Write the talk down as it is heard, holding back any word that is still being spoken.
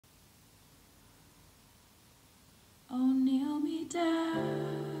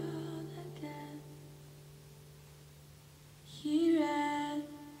down again here at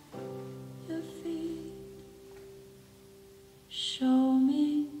your feet. Show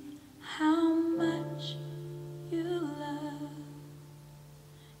me how much you love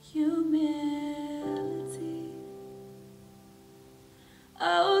humility.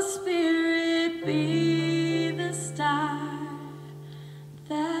 Oh, Spirit, be the star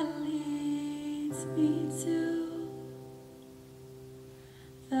that leads me to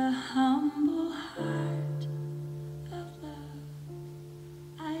the humble heart of love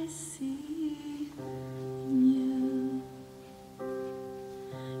I see in you.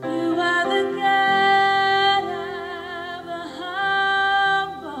 You are the God of the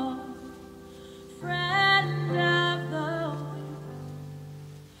humble, friend of the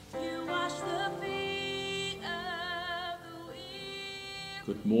weak. You wash the feet of the weak.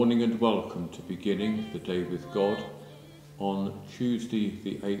 Good morning and welcome to Beginning the Day with God on Tuesday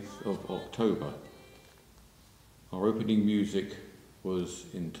the 8th of October. Our opening music was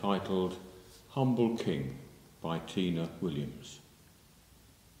entitled Humble King by Tina Williams.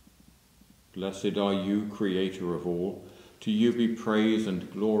 Blessed are you, Creator of all, to you be praise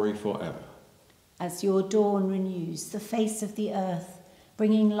and glory forever. As your dawn renews the face of the earth,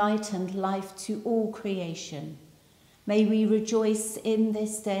 bringing light and life to all creation, may we rejoice in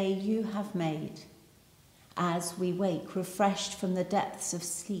this day you have made. As we wake refreshed from the depths of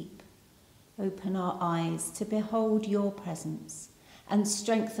sleep, open our eyes to behold your presence and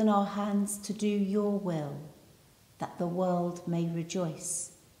strengthen our hands to do your will, that the world may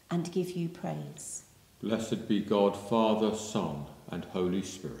rejoice and give you praise. Blessed be God, Father, Son, and Holy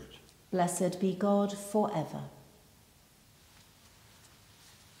Spirit. Blessed be God forever.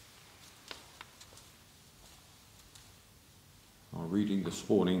 Our reading this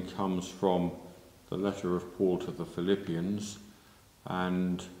morning comes from the letter of Paul to the Philippians,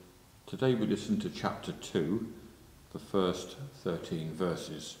 and today we listen to chapter 2, the first 13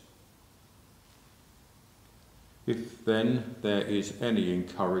 verses. If then there is any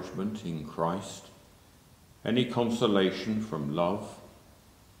encouragement in Christ, any consolation from love,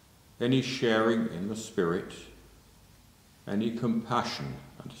 any sharing in the Spirit, any compassion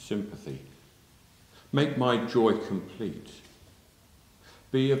and sympathy, make my joy complete.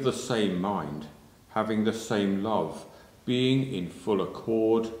 Be of the same mind, having the same love, being in full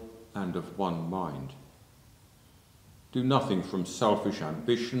accord and of one mind. Do nothing from selfish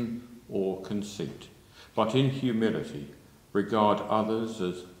ambition or conceit, but in humility regard others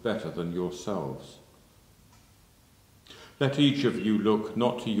as better than yourselves. Let each of you look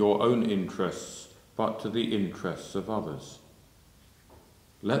not to your own interests, but to the interests of others.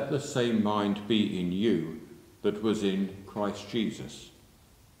 Let the same mind be in you that was in Christ Jesus,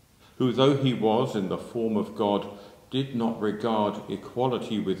 who, though he was in the form of God, did not regard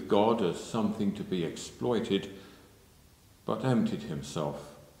equality with God as something to be exploited, but emptied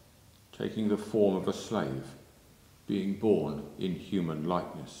himself, taking the form of a slave, being born in human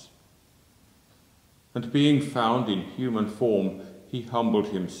likeness. And being found in human form, he humbled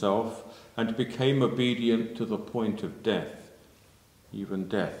himself and became obedient to the point of death, even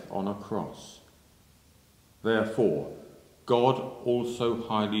death on a cross. Therefore, God also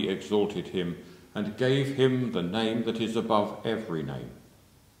highly exalted him and gave him the name that is above every name,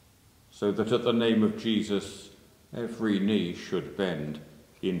 so that at the name of Jesus every knee should bend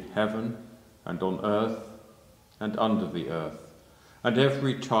in heaven and on earth and under the earth, and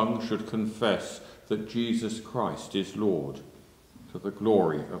every tongue should confess that Jesus Christ is Lord, to the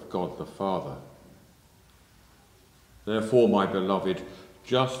glory of God the Father. Therefore, my beloved,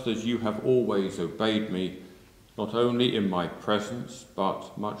 just as you have always obeyed me, not only in my presence,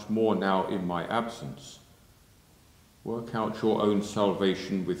 but much more now in my absence, work out your own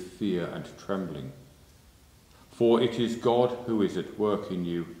salvation with fear and trembling. For it is God who is at work in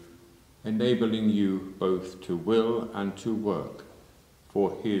you, enabling you both to will and to work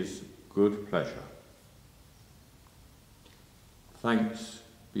for his good pleasure. Thanks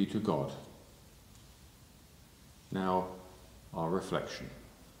be to God. Now, our reflection.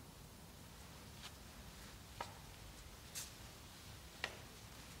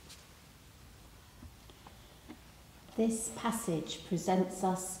 This passage presents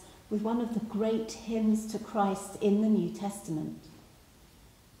us with one of the great hymns to Christ in the New Testament.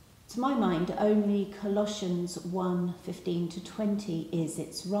 To my mind, only Colossians 1:15-20 is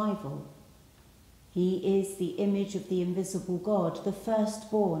its rival. He is the image of the invisible God, the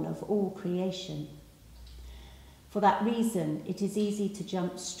firstborn of all creation. For that reason, it is easy to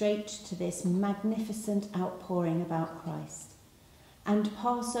jump straight to this magnificent outpouring about Christ and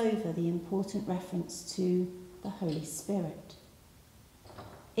pass over the important reference to the Holy Spirit.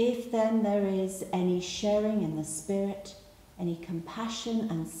 If then there is any sharing in the Spirit, any compassion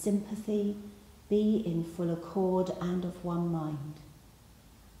and sympathy, be in full accord and of one mind.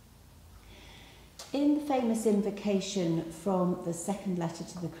 In the famous invocation from the second letter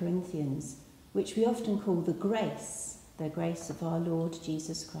to the Corinthians, which we often call the grace of our Lord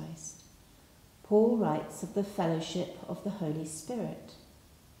Jesus Christ, Paul writes of the fellowship of the Holy Spirit.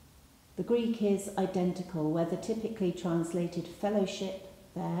 The Greek is identical, whether typically translated fellowship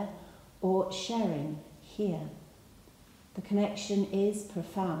there or sharing here. The connection is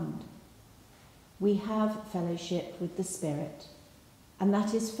profound. We have fellowship with the Spirit, and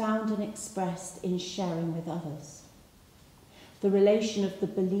that is found and expressed in sharing with others. The relation of the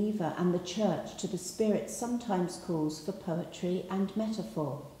believer and the church to the Spirit sometimes calls for poetry and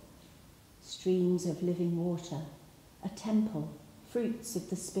metaphor. Streams of living water, a temple, fruits of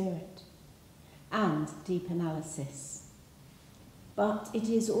the Spirit, and deep analysis. But it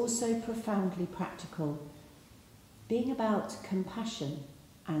is also profoundly practical, being about compassion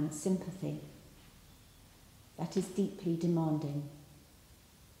and sympathy. That is deeply demanding.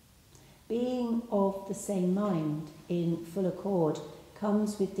 Being of the same mind, in full accord,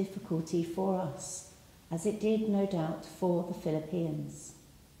 comes with difficulty for us, as it did, no doubt, for the Philippians.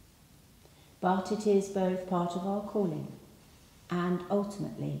 But it is both part of our calling and,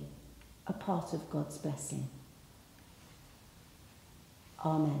 ultimately, a part of God's blessing.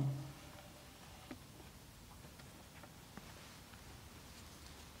 Amen.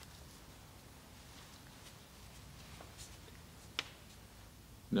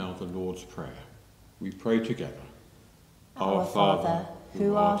 Now the Lord's Prayer. We pray together. Our Father,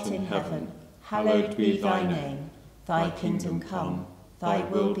 who art in heaven, hallowed be thy name. Thy kingdom come, thy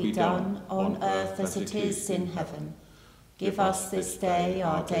will be done on earth as it is in heaven. Give us this day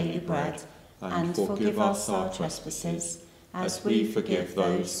our daily bread, and forgive us our trespasses, as we forgive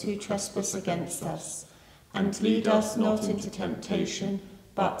those who trespass against us. And lead us not into temptation,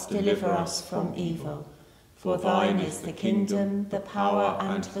 but deliver us from evil. For thine is the kingdom, the power,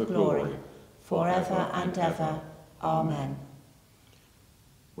 and the glory, forever and ever. Amen.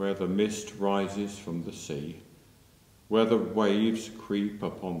 Where the mist rises from the sea, where the waves creep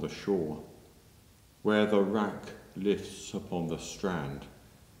upon the shore, where the wrack lifts upon the strand,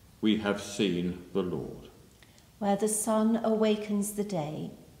 we have seen the Lord. Where the sun awakens the day,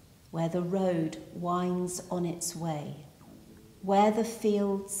 where the road winds on its way, where the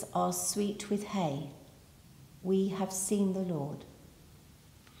fields are sweet with hay, we have seen the Lord.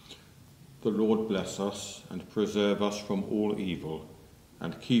 The Lord bless us and preserve us from all evil,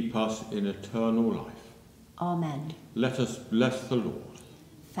 and keep us in eternal life. Amen. Let us bless the Lord.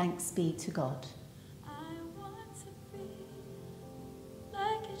 Thanks be to God. I want to be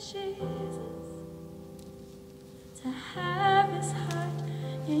like Jesus, to have his heart.